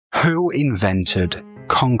Who invented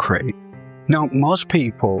concrete? Now, most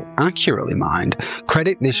people, accurately mind,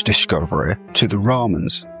 credit this discovery to the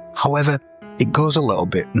Romans. However, it goes a little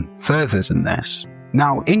bit further than this.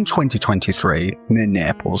 Now, in 2023, near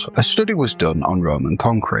Naples, a study was done on Roman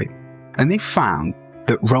concrete, and they found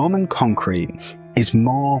that Roman concrete is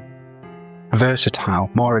more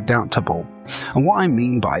versatile, more adaptable. And what I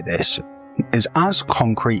mean by this is as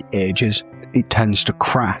concrete ages, it tends to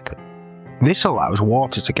crack. This allows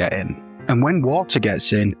water to get in, and when water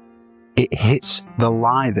gets in, it hits the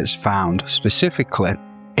lye that's found specifically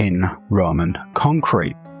in Roman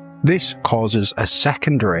concrete. This causes a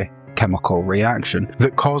secondary chemical reaction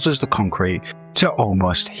that causes the concrete to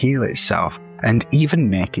almost heal itself and even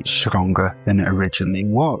make it stronger than it originally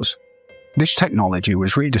was. This technology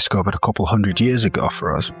was rediscovered a couple hundred years ago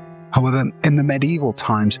for us. However, in the medieval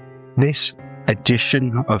times, this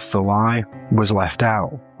addition of the lye was left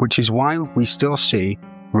out, which is why we still see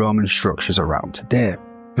Roman structures around today.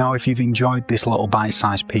 Now, if you've enjoyed this little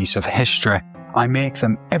bite-sized piece of history, I make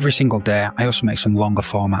them every single day. I also make some longer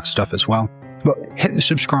format stuff as well. But hit the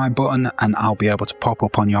subscribe button and I'll be able to pop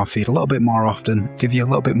up on your feed a little bit more often, give you a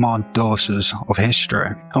little bit more doses of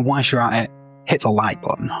history. And whilst you're at it, hit the like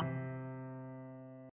button.